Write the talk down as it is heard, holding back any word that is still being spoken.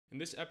In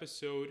this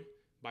episode,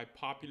 by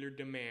popular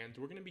demand,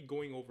 we're going to be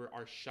going over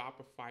our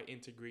Shopify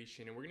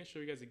integration, and we're going to show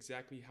you guys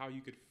exactly how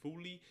you could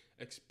fully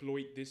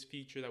exploit this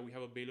feature that we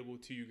have available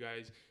to you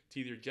guys to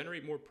either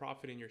generate more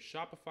profit in your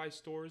Shopify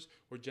stores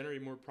or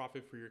generate more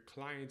profit for your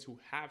clients who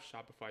have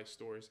Shopify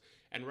stores.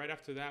 And right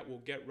after that, we'll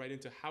get right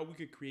into how we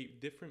could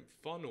create different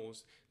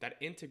funnels that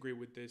integrate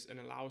with this and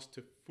allow us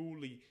to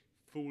fully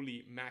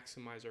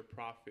maximize our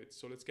profits.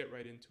 So let's get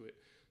right into it.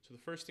 So the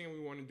first thing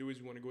we want to do is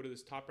we want to go to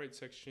this top right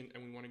section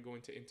and we want to go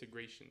into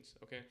integrations,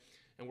 okay?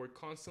 And we're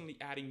constantly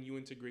adding new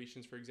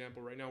integrations. For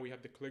example, right now we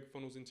have the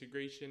ClickFunnels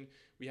integration,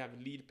 we have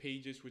lead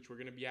pages, which we're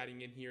going to be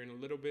adding in here in a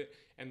little bit,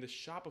 and the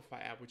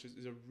Shopify app, which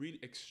is a really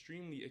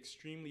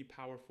extremely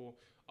powerful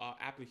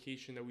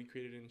application that we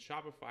created in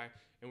Shopify,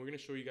 and we're going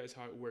to show you guys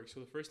how it works. So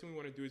the first thing we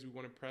want to do is we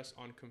want to press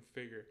on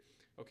configure,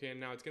 okay? And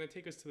now it's going to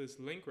take us to this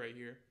link right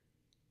here,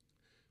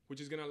 which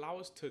is going to allow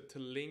us to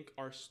link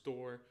our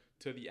store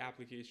to the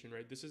application,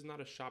 right? This is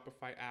not a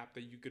Shopify app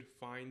that you could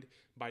find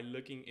by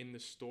looking in the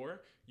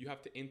store. You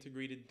have to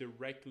integrate it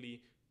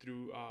directly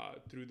through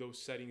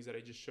those settings that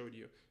I just showed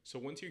you. So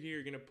once you're here,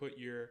 you're gonna put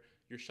your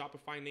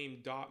Shopify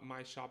name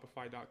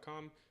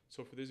 .myshopify.com.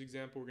 So for this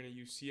example, we're gonna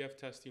use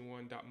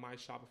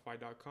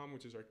cftesting1.myshopify.com,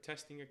 which is our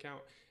testing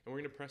account, and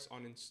we're gonna press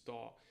on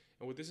install.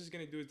 And what this is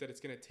going to do is that it's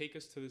going to take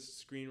us to this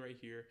screen right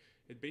here.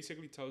 It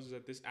basically tells us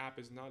that this app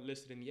is not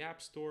listed in the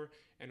App Store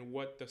and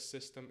what the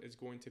system is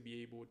going to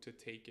be able to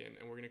take in.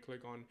 And we're going to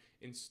click on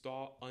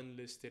Install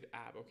Unlisted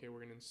App. Okay, we're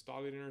going to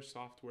install it in our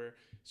software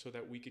so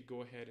that we could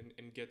go ahead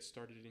and get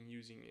started in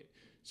using it.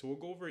 So we'll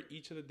go over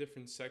each of the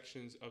different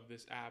sections of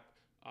this app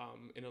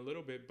in a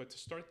little bit, but to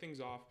start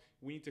things off,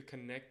 we need to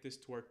connect this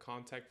to our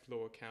contact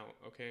flow account,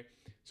 okay?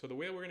 So the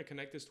way that we're gonna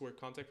connect this to our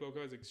contact flow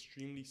account is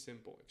extremely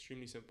simple.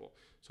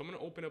 So I'm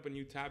gonna open up a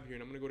new tab here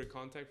and I'm gonna go to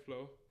contact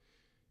flow.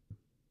 I'm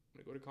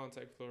gonna go to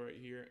contact flow right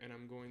here and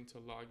I'm going to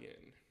log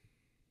in.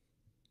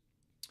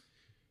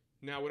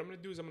 Now what I'm gonna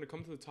do is I'm gonna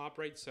come to the top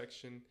right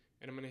section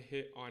and I'm gonna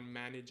hit on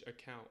manage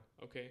account,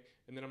 okay?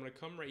 And then I'm gonna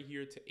come right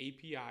here to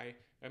API.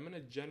 I'm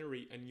gonna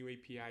generate a new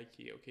API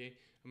key, okay?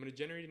 I'm gonna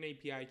generate an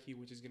API key,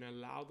 which is gonna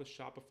allow the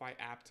Shopify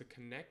app to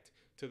connect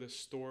to the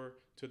store,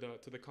 to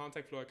the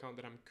contact flow account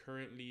that I'm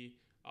currently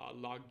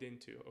logged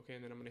into, okay?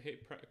 And then I'm gonna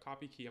hit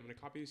copy key. I'm gonna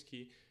copy this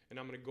key and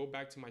I'm gonna go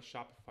back to my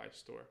Shopify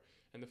store.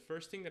 And the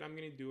first thing that I'm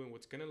gonna do and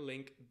what's gonna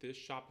link this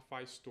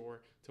Shopify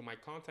store to my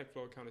contact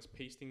flow account is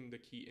pasting the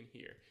key in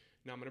here.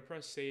 Now I'm gonna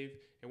press save,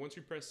 and once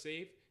we press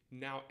save,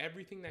 now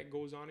everything that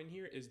goes on in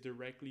here is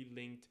directly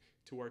linked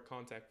to our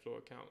contact flow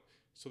account.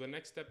 So the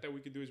next step that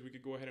we could do is we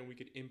could go ahead and we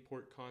could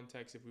import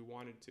contacts if we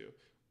wanted to.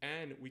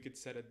 And we could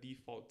set a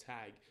default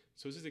tag.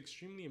 So this is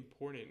extremely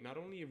important, not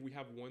only if we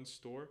have one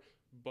store,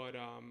 but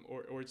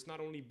or it's not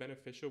only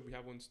beneficial if we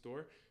have one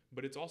store,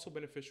 but it's also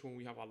beneficial when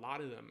we have a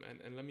lot of them.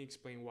 And let me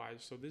explain why.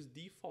 So this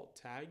default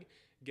tag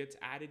gets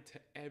added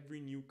to every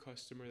new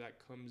customer that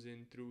comes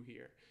in through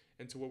here.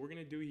 And so what we're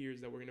gonna do here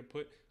is that we're gonna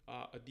put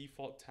a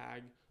default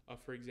tag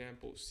of, for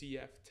example,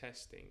 CF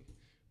testing.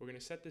 We're gonna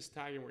set this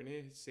tag and we're gonna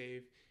hit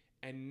save.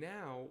 And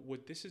now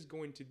what this is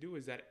going to do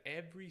is that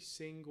every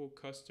single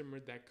customer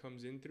that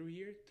comes in through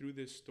here, through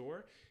this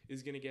store,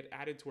 is going to get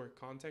added to our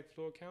contact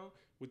flow account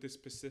with a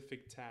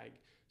specific tag.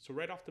 So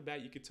right off the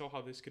bat, you could tell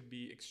how this could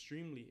be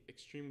extremely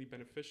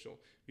beneficial,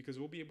 because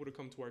we'll be able to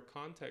come to our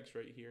contacts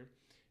right here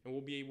and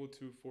we'll be able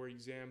to, for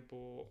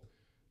example,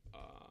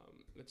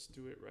 let's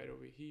do it right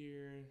over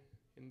here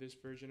in this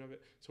version of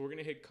it. So we're going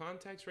to hit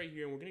contacts right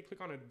here and we're going to click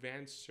on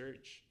advanced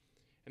search.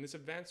 And this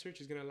advanced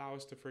search is going to allow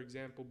us to, for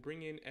example,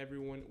 bring in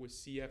everyone with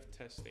CF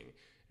testing.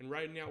 And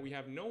right now we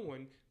have no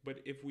one,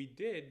 but if we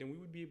did, then we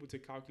would be able to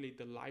calculate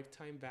the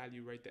lifetime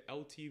value, right? The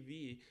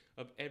LTV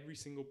of every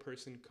single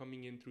person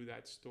coming in through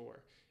that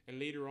store. And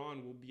later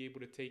on, we'll be able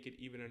to take it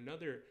even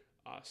another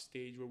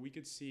stage where we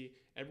could see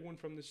everyone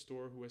from the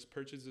store who has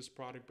purchased this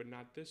product, but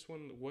not this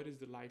one. What is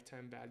the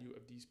lifetime value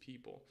of these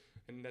people?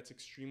 And that's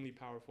extremely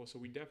powerful. So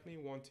we definitely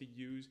want to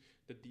use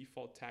the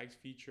default tags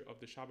feature of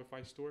the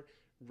Shopify store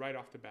right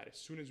off the bat, as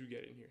soon as we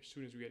get in here.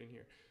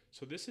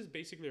 So this is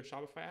basically our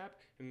Shopify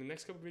app. In the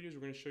next couple of videos, we're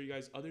going to show you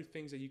guys other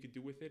things that you could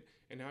do with it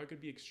and how it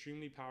could be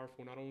extremely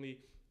powerful, not only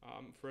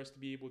for us to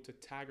be able to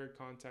tag our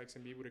contacts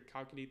and be able to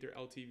calculate their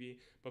LTV,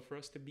 but for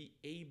us to be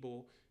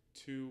able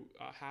to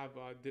have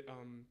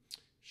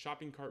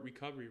shopping cart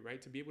recovery,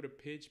 right? To be able to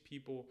pitch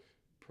people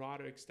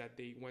products that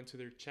they went to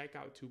their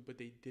checkout to, but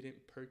they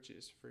didn't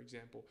purchase, for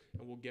example,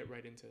 and we'll get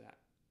right into that.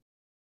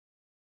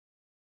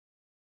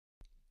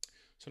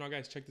 So now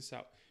guys, check this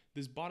out.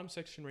 This bottom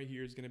section right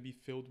here is going to be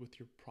filled with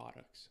your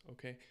products,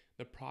 okay?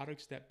 The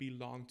products that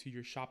belong to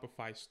your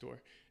Shopify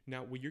store.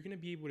 Now, what you're going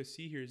to be able to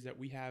see here is that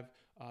we have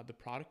the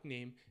product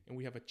name and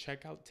we have a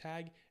checkout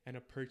tag and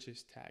a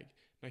purchase tag.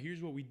 Now,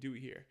 here's what we do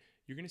here.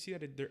 You're going to see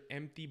that they're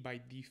empty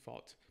by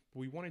default.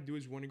 What we want to do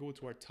is we want to go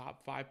to our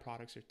top 5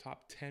 products or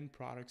top 10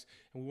 products.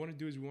 And what we want to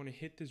do is we want to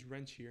hit this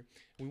wrench here.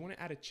 And we want to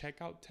add a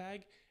checkout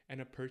tag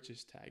and a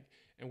purchase tag.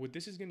 And what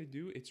this is going to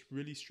do, it's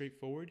really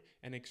straightforward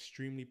and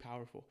extremely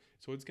powerful.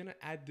 So it's going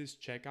to add this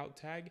checkout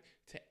tag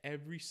to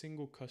every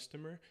single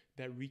customer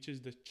that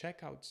reaches the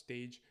checkout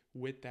stage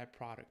with that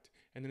product.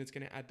 And then it's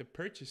going to add the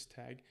purchase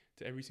tag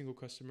to every single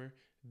customer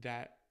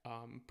that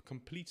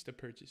completes the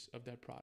purchase of that product.